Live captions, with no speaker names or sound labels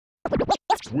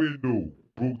Swindle,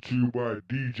 brought to you by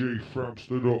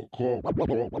DJFrampster.com.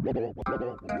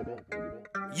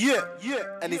 Yeah,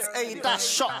 and it's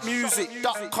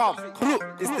a-shopmusic.com.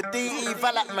 It's the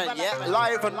D.e.velopment, yeah?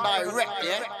 Live and direct,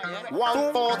 yeah?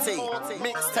 140,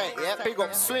 mixtape, yeah? Big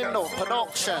up Swindle,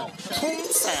 production.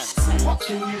 What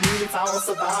can you really tell us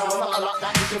about? Not a lot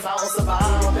that you can tell us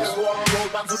about. There's war on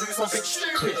road bands who do something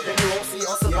stupid, then you won't see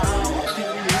us about. What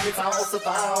can you really tell us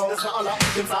about? There's not a lot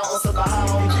you can tell us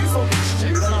about. You do something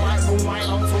stupid, and I like to whine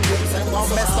on to what you said. I'm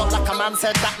messed up like a man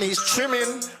said that needs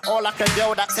trimming, or like a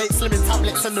girl that takes slimming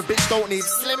tablets and the bitch don't need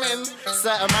slimming.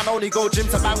 Certain man only go gym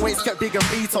to bang weights, get big and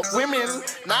beat up women.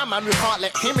 Nah man, we can't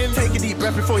let him in. Take a deep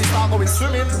breath before you start going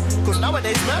swimming, cause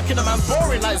nowadays murking a man's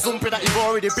boring like zumping that you've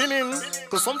already been in.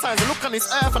 Cause sometimes I look on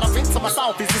this earth and I think to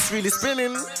myself, is this really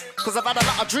spinning? Cause I've had a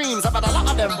lot of dreams, I've had a lot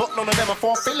of them, but none of them are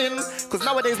fulfilling. Cause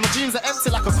nowadays my dreams are empty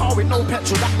like a car with no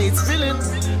petrol that needs filling.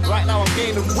 Right now I'm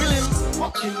gaining willing.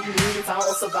 What can you really tell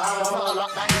us about? Not a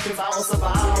lot that you can tell us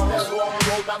about. There's war on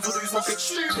road bands who do something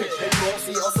stupid, then you won't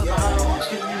see us about. What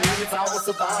can you really tell us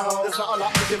about? There's not a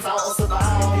lot you can tell us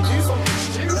about. You do something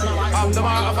stupid, and I like I'm the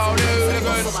man about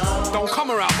hooligans. Don't come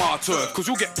around my turf, cause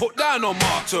you'll get put down on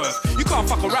my turf. You can't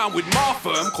fuck around with my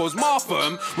firm, cause my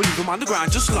firm will leave them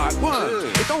underground just like worms.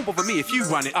 It don't bother me if you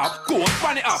run it up, go on,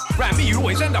 run it up. Round me you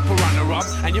always end up a runner-up,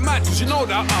 and you're mad cause you know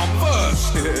that I'm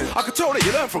first. I can tell that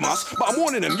you learn from us, but I'm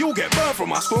warning them you'll get burned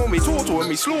from us. Cause when we torture and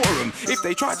we slaughter them, if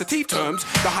they try to teeth terms,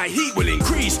 the high heat will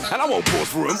increase, and I won't pause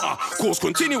for them. Cause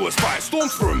continuous fire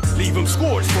storms for them, leave them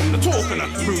scorched from the talk, and the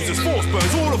bruises force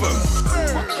burns all of them.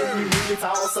 What can you really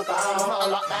tell us about? Not a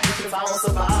lot that you can tell us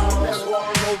about. There's war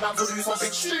on road bands who do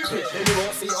something stupid, then you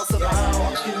won't see us about.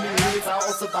 What can you really tell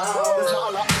us about? There's not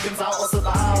a lot you can tell us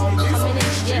about. You do something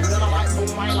stupid, and I like to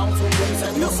whine on to what you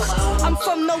said us about. I'm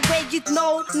from nowhere you'd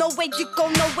know, nowhere you'd go,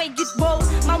 nowhere you'd roll.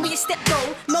 Man, where you step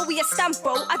though, know where you stand,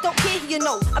 bro. I don't care who you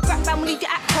know. A Bratt fan will leave you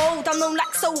at cold. I'm known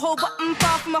like Soho, but I'm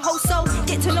far from a hoe. So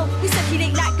get to know, we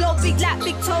circulate like low, big like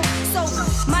big toe. So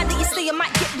mind that you stay, you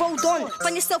might get rolled on.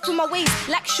 Find yourself in my ways,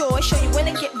 like sure, show you when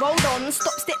I get rolled on.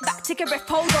 Stop, step back, take a breath,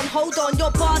 hold on.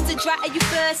 Your bars are dry, are you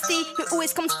thirsty? Who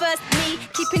always comes first? Me,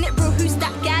 keeping it real, who's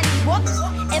that galley? What?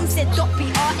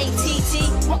 MZ.BRATT.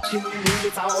 What can you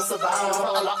really tell us about?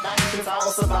 Not a lot that you can tell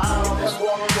us about. There's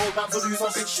war on road bands who do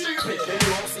something stupid, then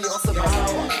you won't see us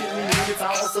about. What can you really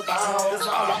tell us about? There's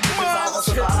not a lot you can tell us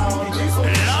about. You do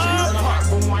something stupid, and I like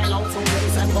to whine on to what you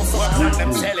said us about. Got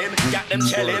them selling, got them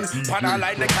chilling. Pan a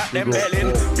line, they cat them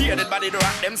belling. Bearded body, the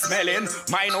rat them smelling.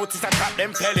 My notice, I trap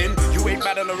them felling. You ain't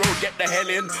bad on the road, get the hell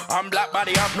in. I'm black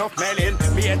body, I'm not melon.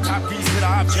 Me a top piece with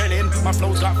a half chilling. My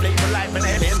flow's got flavor like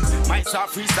Vanillin. Might start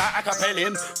freestyle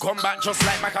acapelling. Come back just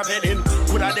like Machiavellin.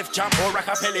 Could I lift champ or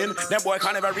rackapelling? Them boy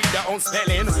can't ever read their own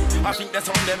spelling. I think that's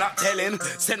something they're not telling.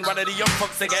 Send one of the young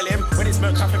fucks to get him. When it's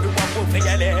murk off, everyone will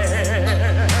forget it.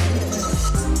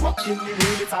 What can you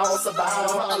really tell us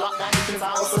about? Not a lot that you can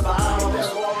tell us about.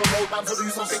 There's war on road bands who do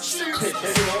something stupid,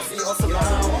 then you won't see us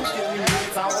about. What can you really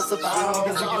tell us about?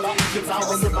 There's not a lot you can tell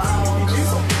us about. You do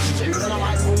something stupid, and I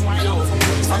like to whine on.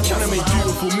 I'm trying to make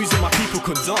beautiful music my people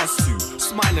can dance to,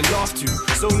 smile and laugh to.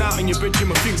 Zone out in your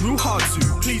bedroom, I think real hard to.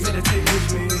 Please meditate with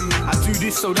me. I do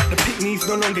this so that the picnics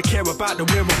no longer care about the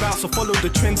whereabouts. I follow the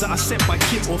trends that are set by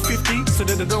Kim or 50, so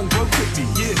that they don't grow quickly.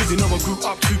 Yeah, cause you know I grew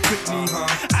up too quickly.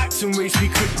 Acts and race me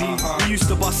quickly. We used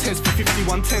to bust heads for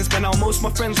 5110s, but now most my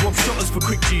friends rob shotters for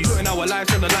quick G's. Putting our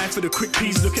lives on the line for the quick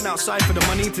peas. Looking outside for the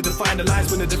money to define the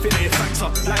lies when the definitive factor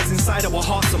lies inside our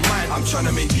hearts and minds. I'm trying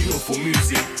to make beautiful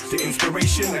music, the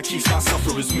inspiration that keeps my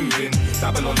sufferers moving.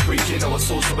 Babylon's breaking our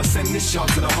souls, so I send this shot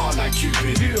to the heart like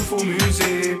Cupid. Beautiful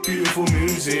music, beautiful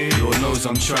music. Lord knows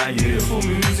I'm trying. Beautiful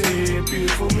music,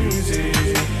 beautiful music.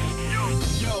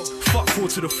 Fuck fall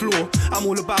to the floor, I'm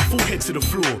all about full head to the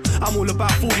floor. I'm all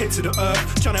about full head to the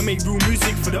earth, trying to make real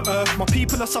music for the earth. My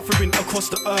people are suffering across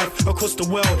the earth, across the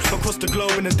world, across the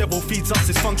globe. And the devil feeds us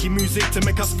this funky music to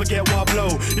make us forget what I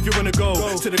blow. If you wanna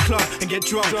go to the club and get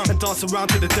drunk and dance around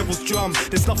to the devil's drum,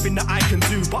 there's nothing that I can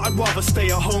do, but I'd rather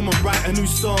stay at home and write a new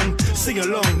song. Sing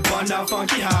along, burn down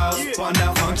funky house, burn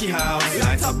down funky house.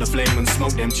 Light up the flame and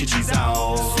smoke them chichis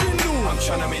out. I'm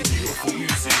trying to make beautiful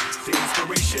music, the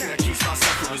inspiration that keeps my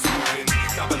sufferers moving.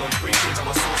 Babylon's breaking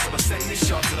our soul, so I send this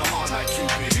shot to the heart like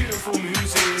Cupid. Beautiful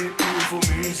music, beautiful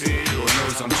music. Lord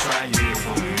knows I'm trying.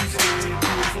 Beautiful music,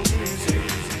 beautiful music.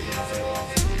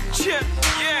 Chip,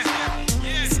 yeah,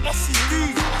 it's Aussie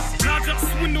dude. Now just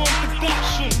Swindle on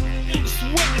production. It's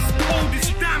wet, it's cold, it's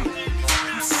damp.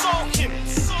 I'm soaking,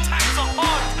 times are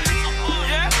hard,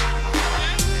 yeah.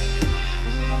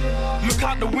 Look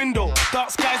out the window. window.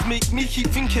 Dark skies make me keep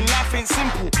thinking life ain't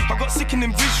simple. I got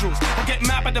sickening visuals. I get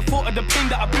mad by the thought of the pain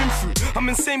that I've been through. I'm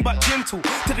insane but gentle.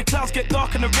 Till the clouds get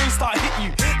dark and the rain start hit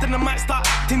you. Then I might start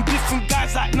acting different.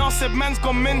 Guys like Nas said man's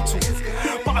gone mental.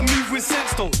 But I move with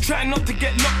sense though. Trying not to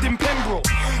get locked in Pembroke.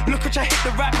 Look at you hit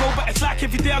the right road, but it's like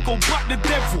every day I go butt the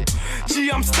devil.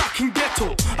 Gee, I'm stuck in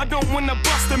ghetto. I don't wanna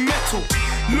bust the metal.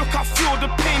 Look, I feel the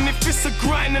pain. If it's a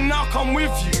grind, then I'll come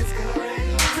with you.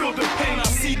 Feel the pain, I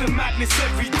see the madness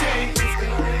every day.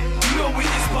 Know it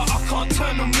is, but I can't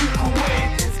turn and look away.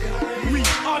 We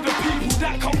are the people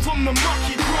that come from the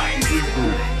mucky grind.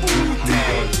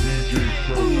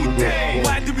 All day.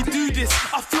 Why do we do this?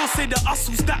 I feel say the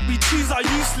hustles that we choose are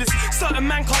useless. Certain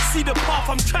man can't see the path.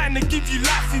 I'm trying to give you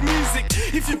life through music.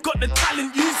 If you've got the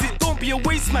talent, use it. Don't be a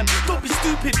waste man, don't be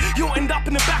stupid. You'll end up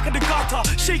in the back of the gutter,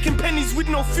 shaking pennies with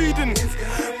no food in it.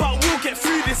 But we'll get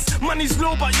through this. Money's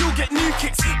low, but you'll get new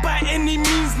kicks by any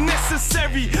means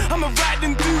necessary. I'ma ride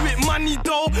and do it. Money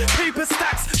dough, paper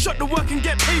stacks. Shut the work and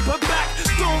get paper back.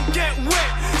 Don't get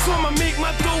wet, so I'ma make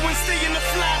my dough and stay in the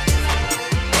flat.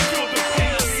 Feel the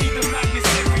pain, I see the madness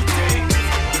every day.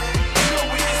 Know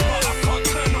it is, but I can't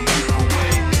turn and move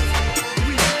away.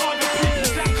 We are the people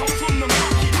that come from the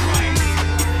monkey grind.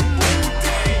 All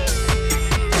day.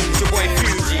 It's your boy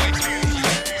Fugi.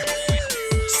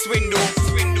 Swindle.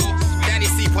 Danny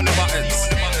Seep on the buttons.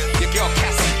 Your girl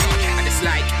Cassie. And it's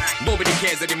like nobody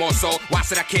cares anymore, so why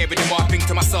should I care anymore? I think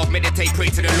to myself, meditate, pray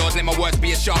to the Lord. Let my words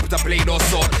be as sharp as a blade or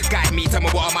sword. Guide me, tell me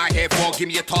what am I here for. Give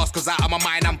me a task, cause out of my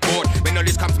mind I'm bored. When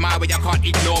knowledge comes my way, I can't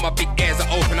ignore. My big ears are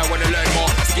open, I wanna learn more.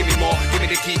 So give me more, give me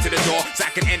the key to the door, so I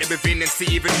can enter within and see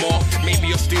even more. Maybe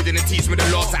you're a student and teach me the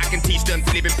law, so I can teach them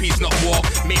to live in peace, not war.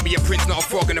 Maybe a prince, not a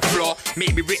frog on the floor.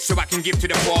 Make me rich so I can give to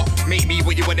the poor. Make me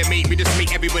what you wanna make me, just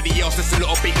make everybody else just a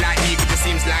little bit like me. Cause it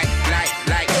seems like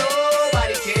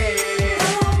nobody cares.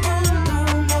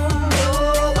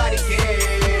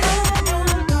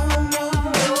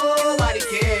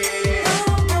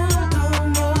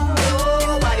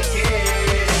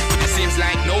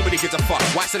 Gives a fuck.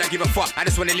 Why should I give a fuck? I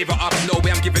just wanna live it up. No way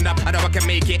I'm giving up. I know I can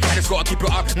make it. I just gotta keep it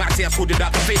up. Might say I screwed it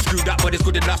up. Face screwed up, but it's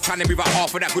good enough. Trying to move out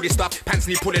half of that goody stuff. Pants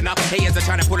need pulling up. Haters are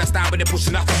trying to pull us down, but they're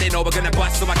pushing us. They know we're gonna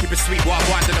bust, so I keep it sweet. What I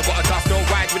want, and I gotta dust. Don't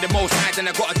ride with the most highs, and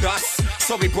I gotta dust.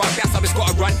 Sorry, bro, that's how it's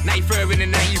gotta run. 94 in the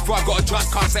 94, I gotta trust.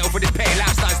 Can't settle for this pay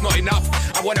lifestyle, it's not enough.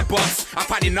 I wanna bust. I've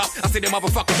had enough. I see the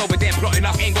motherfuckers over there plotting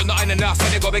up. Ain't got nothing enough, so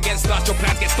they go against us. Your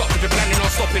plans get stopped if you're planning on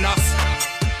stopping us.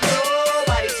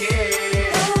 Nobody cares.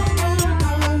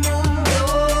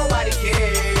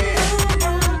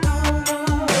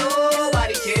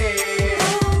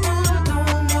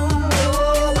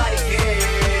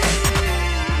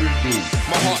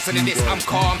 Than this, I'm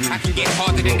calm, I can get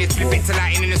harder than this. Flip it to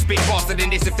lightning and spit faster than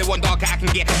this. If they want darker, I can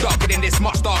get darker than this.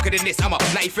 Much darker than this. I'm a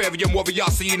 93-year warrior,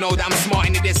 so you know that I'm smart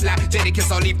into this. Like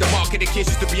Jadakiss, I'll leave the mark of the kids.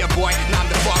 Used to be a boy, now I'm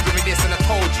the father in this. And I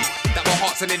told you that my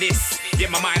heart's into this. Yeah,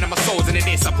 my mind and my soul's into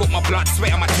this. I put my blood,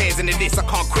 sweat and my tears into this. I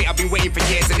can't quit, I've been waiting for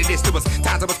years into this. There was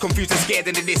times I was confused and scared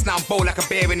into this. Now I'm bold like a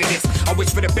bear into this. I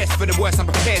wish for the best, for the worst, I'm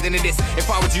prepared into this. If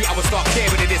I was you, I would start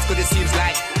caring into this. Cause it seems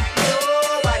like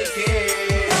nobody cares.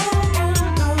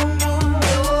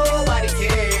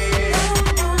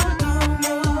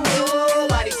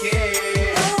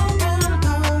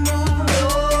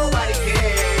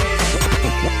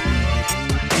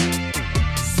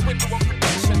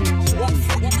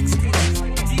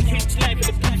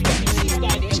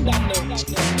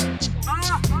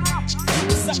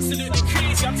 Absolutely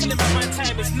crazy, I'm telling you my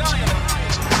time is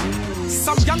none.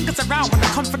 Some youngers around when I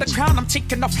come for the crown, I'm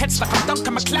taking off heads like I'm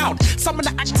Duncan McLeod. Some in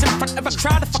the act in front of a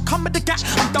crowd. If I come with the gap,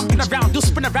 I'm dunking around. You'll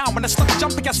spin around when I stop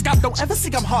jumping a scout. Don't ever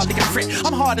see I'm hardly a threat.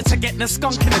 I'm harder to get than a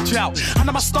skunk in a drought. And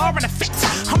I'm a star in a fit.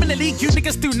 I'm in the league you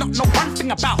niggas do not know one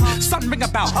thing about. Sun ring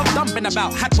about, I'm dumping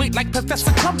about. Had weight like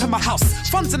Professor Clump in my house.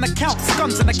 Funds in accounts,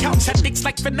 guns in the couch. Had dicks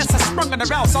like Vanessa sprung on a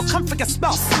rouse. I'll come for your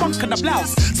spouse, spunk in a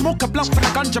blouse. Smoke a blunt for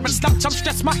the ganja and slouch. I'm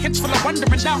stressed, my head's full of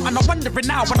wondering now. And I'm wondering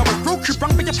now. When I was broke, you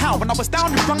brung me a pound. When I was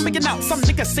down, you brung me an out. Some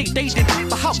niggas say they did,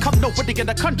 but how come nobody in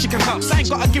the country can vouch? I ain't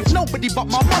gotta give nobody but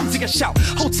my mumsy a shout.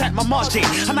 Hold tight, my Margie.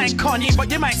 And I ain't Kanye, but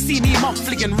you might see me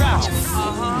monthly and round.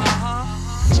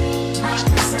 My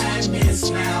assignments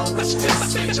now is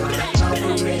just sit on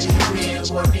already real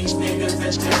what these niggas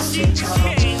are just shit on.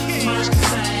 My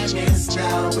assignments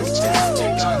now is just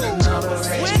stick on another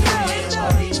real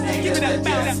what these niggas are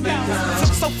just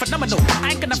become. So phenomenal.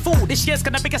 I ain't gonna fool, this year's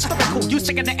gonna be historical. You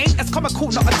singing it ain't as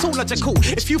comical, not at all logical.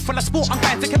 If you full of sport, I'm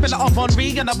going to give it off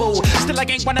unreasonable. Still I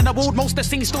ain't one in the world, most of the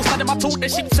things still studying my talk. The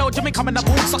shit so Jimmy coming the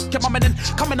ball, suck your mum and then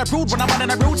coming the rude when I'm running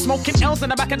the road, smoking L's in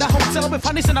the back of the hotel with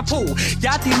honeys in the pool.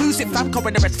 Yeah, I do lose it, fam,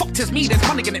 when the red fucked is me, there's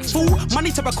money in it, fool.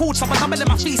 Money to record, so I'm numbing in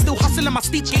my feet, still hustling my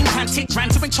steep game, can't take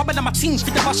grand. So ain't trouble in my team,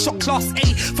 feed of us shot class A.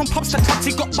 From pubs to clubs,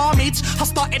 he got barmaids. I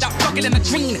started out jogging in the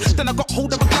green, then I got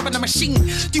hold of a glove in the machine.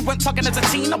 You weren't tugging as a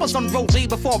teen, I was on road way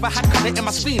before I had colour in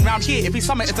my screen. Round here, every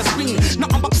summer it's a screen.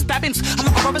 Nothing but stabbings, a lot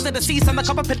of brothers in the seas, and the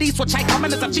cover police watch I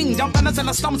coming as a fiend. Young banners in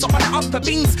the slums, up on it up for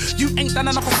beans. You ain't done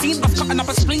enough of scene, I've cutting up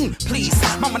a spleen. Please,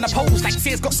 mum in the pose, like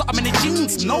say it's got something in the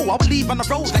jeans. No, I will leave on the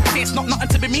road, like say it's not nothing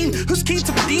to be mean. Who's keen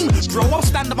to redeem? Bro, I'll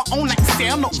stand on my own, like say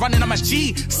I'm not running on my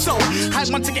G. So, I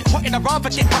want to get hot in a rather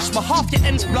get rushed for half your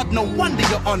ends blood, no wonder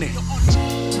you're on it.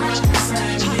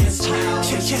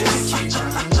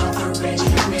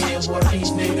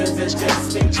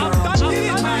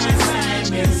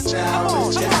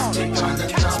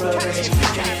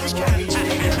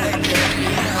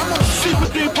 Super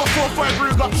duper 4-5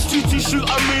 Bruza, TT shoot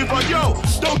a mover, yo.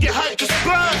 Don't get hyped, just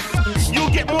burn. You'll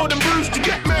get more than bruised to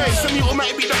get me.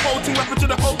 Semi-automatic beat the whole thing, rapper to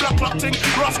the whole block clock thing.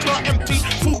 Ross clock empty,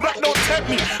 full black don't tempt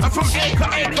me. I'm from acre,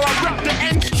 I rap the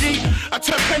NG. I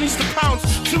turn pennies to pounds,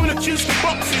 2 in the juice to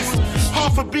boxes.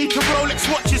 Half a beat to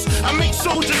Rolex watches. I make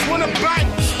soldiers wanna bang.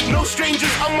 No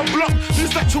strangers on my block,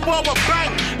 who's that chihuahua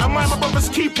bang? Am I my brother's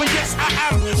keeper? Yes, I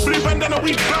am. Blue bandana,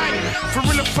 we bang. For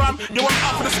real fam, yo, I'm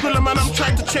out for the squiller, man. I'm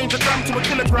trying to change a gram to a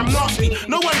kilogram. Nasty,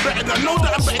 no one better than, know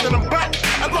that I'm better than I'm back.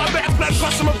 I got a better plan,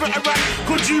 plus I'm a veteran.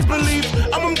 Could you believe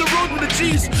I'm on the road with the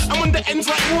G's? I'm on the ends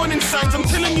like warning signs. I'm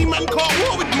telling you, man, can't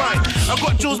war with mine. I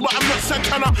got Jules, but I'm not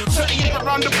Santana. 38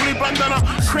 around the blue bandana.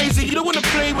 Crazy, you don't wanna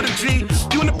play with a G.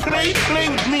 You wanna play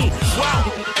with me. Wow,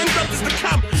 end up is the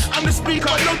camp. I'm the speaker,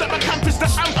 I know that my camp is the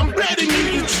amp. I'm better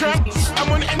than you tramp.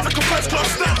 I'm on ends like a first class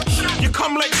stamp. You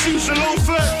come like shoes, your low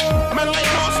first. Man like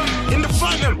Narstie, in the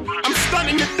phantom. I'm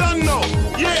stunning, you done know.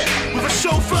 Yeah, with a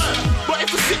chauffeur. But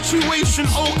if a situation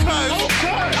occurs,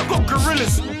 I've got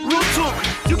gorillas, real talk.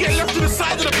 You get left to the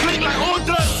side of the plate like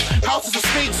orders. Houses,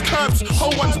 estates, curbs,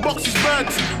 whole one's boxes,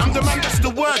 birds. I'm the man, that's the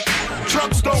word.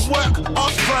 Drugs don't work,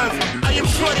 ask Verve. I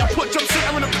employ, I put jump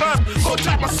center in the curb. Hold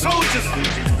tight my soldiers,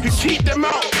 you keep them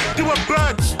out. Do a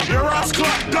bird, your ass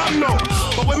clock, done no.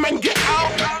 But when men get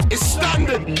out, it's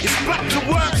standard, it's back to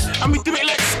work. And we do it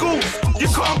like school. You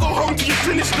can't go home till you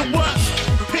finish the work.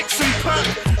 Pick some perk,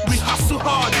 we hustle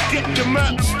hard, get the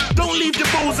merch. Don't leave your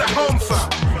balls at home, fam.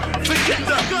 Forget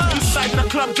that. Inside the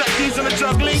club, Jack D's on the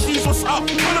jug. Ladies, what's up?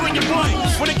 Holler at your boy.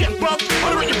 When it get bugged,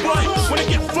 holler at your boy. When it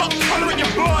get fucked, holler at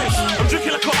your boy. I'm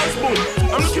drinking like a husband.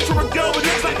 I'm looking for a girl with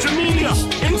legs like Jamelia.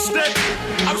 Instead,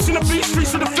 I've seen a beast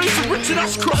face of the face of Richard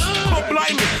Ashcroft. Can't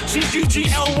blind me, she's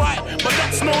UGLY, but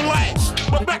that's no lie.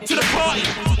 But back to the party.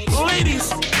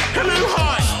 Ladies, hello,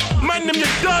 hi. Man, them you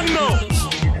done know.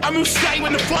 I move scatty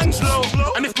when the fun's low.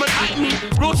 And if man at me,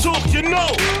 real talk, you know.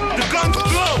 The guns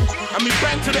blow. And we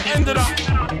bang to the end of that.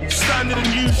 Standard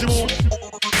and usual.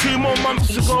 2 more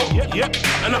months ago, yep,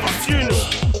 another funeral.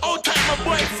 Old time my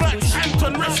boy Flats,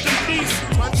 Anton, rest in peace.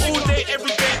 All day,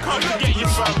 every day, can't forget you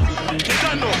fam. You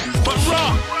don't know, but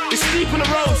raw, it's deep in the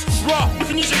roads. Raw, you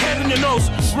can use your head and your nose.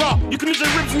 Raw, you can use your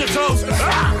ribs and your toes.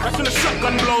 That's when the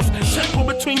shotgun blows. Temple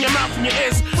between your mouth and your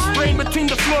ears. Brain between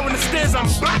the floor and the stairs. I'm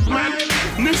black, man.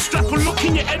 New strap will look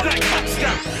in your head like cat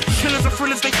scam. Killers are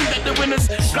thrillers, they think that they're winners.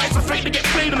 Guys are fake, they get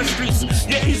played on the streets.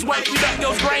 Yeah, he's wifey, that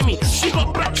girl's grimy. She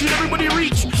got back to everybody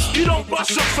reach. You don't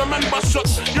bust shots, a man bust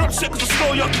shots. You're upset cause I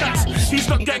stole your cats. He's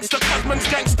not gangster, Cosman's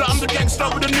gangster. I'm the gangster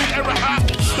with a new era hat.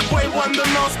 The boy won the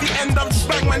nasty end up.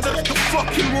 Bangman's at the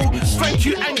fucking wall. Thank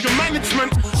you, anger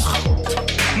management.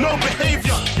 No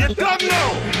behavior, you don't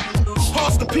know.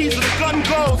 Pass the peas of the gun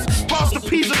goes. Pass the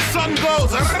peas of the sun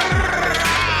goes.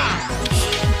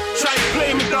 Try to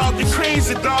play me, dog, you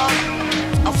crazy, dog.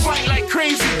 I fight like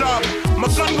crazy, dog. My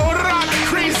gun go around like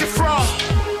crazy frog.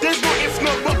 There's no if,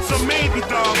 no buts, or maybe,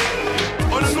 dog.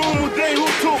 On a normal day, who'll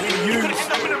talk? You could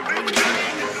end up in a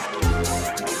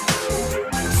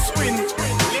Swindle,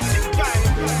 let it bang.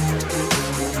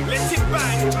 Let it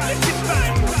bang, let it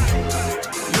bang.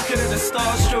 Looking at the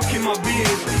stars stroking my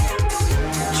beard,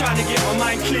 trying to get my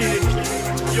mind cleared.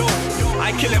 Yo.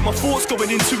 I can let my thoughts going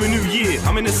into a new year.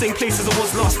 I'm in the same place as I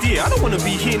was last year. I don't wanna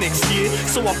be here next year,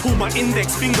 so I pull my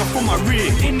index finger from my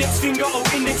rear. Index finger, oh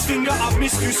index finger, I've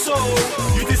missed you so.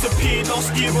 You disappeared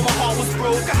last year when my heart was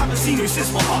broke. I haven't seen you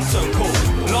since my heart turned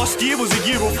cold. Last year was a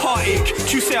year of heartache.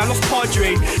 Tuesday I lost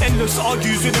Padre. Endless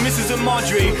argues with the missus and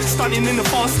Marjorie. Stunning in the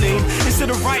fast lane. Instead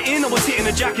of writing, I was hitting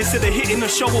a jack. Instead of hitting a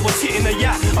show, I was hitting a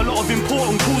yacht. A lot of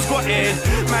important calls got aired.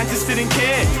 Man just didn't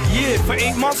care. Yeah, for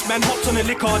 8 months, man hopped on the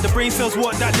liquor. The brain cells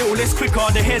worked that little less quicker.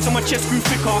 The hairs on my chest grew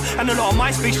thicker. And a lot of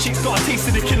MySpace chicks got a taste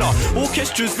of the killer.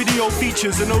 Orchestras, video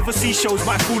features, and overseas shows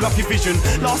might fool up your vision.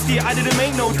 Last year I didn't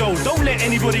make no dough. Don't let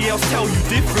anybody else tell you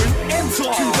different. Enter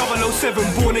 2007,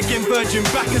 born again virgin.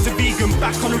 Back as a vegan,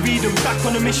 back on a reading, back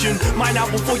on a mission. Mine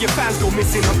out before your fans go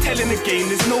missing. I'm telling the game,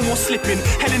 there's no more slipping.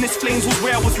 Hell in its flames was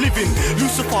where I was living.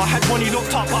 Lucifer had money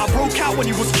locked up, but I broke out when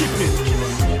he was kidding.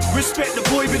 Respect the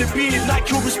boy with the beard, like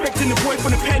you're respecting the boy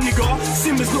from the pen, nigga.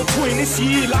 Simba's not toying this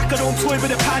year, like I don't toy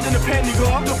with a pad and a pen,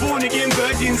 nigga. The born again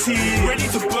virgin's here, ready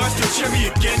to burst your cherry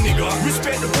again, nigga.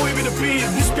 Respect the boy with the beard,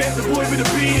 respect the boy with the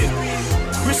beard.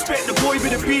 Respect the boy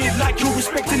with a beard, like you're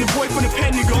respecting the boy from the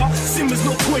pen, nigga. Simba's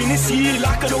not toying this year,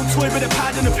 like I don't toy with a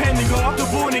pad and a pen, nigga. The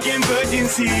born again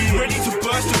virgin's here, ready to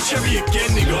burst your cherry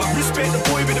again, nigga. Respect the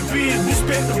boy with a beard,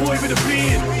 respect the boy with a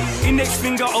beard. Index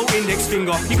finger, oh index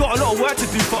finger. You got a lot of work to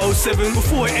do for 07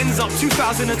 before it ends up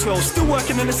 2012. Still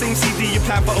working on the same CD you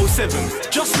planned for 07.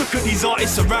 Just look at these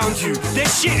artists around you. They're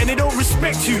shit and they don't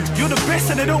respect you. You're the best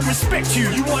and they don't respect you.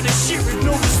 You are the shit with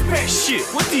no respect, shit.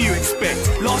 What do you expect?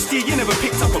 Last year you never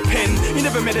picked up a pen. You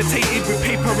never meditated with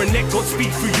paper and let God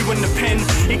speak through you and the pen.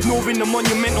 Ignoring the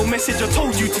monumental message I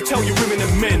told you to tell your women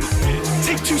and men.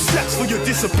 Take 2 slaps for your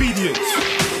disobedience.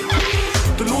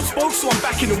 The Lord spoke, so I'm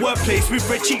back in the workplace with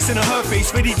red cheeks and a her face,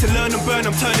 ready to learn and burn.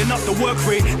 I'm turning up the work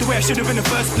rate the way I should have in the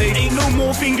first place. Ain't no more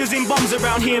fingers in bums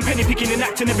around here and penny picking and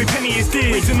acting. Every penny is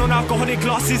dear. Raising on alcoholic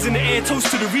glasses in the air,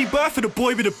 toast to the rebirth of the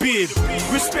boy with a beard.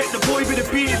 Respect the boy with a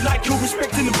beard, like you're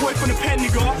respecting the boy from the pen,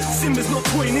 nigga. Simba's not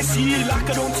toying this year, like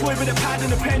I don't toy with a pad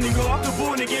and a pen, nigga. The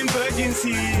born again virgin's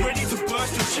here, ready to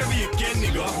burst your cherry again,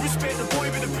 nigga. Respect the boy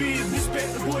with a beard,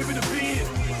 respect the boy with a beard.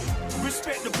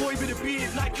 Respect the boy with a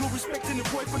beard, like you're respecting the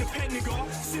boy from the pen,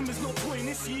 nigga. Simba's not toying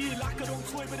this year, like I don't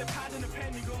toy with a pad and a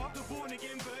pen, nigga. The born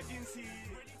again virgin's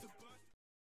here.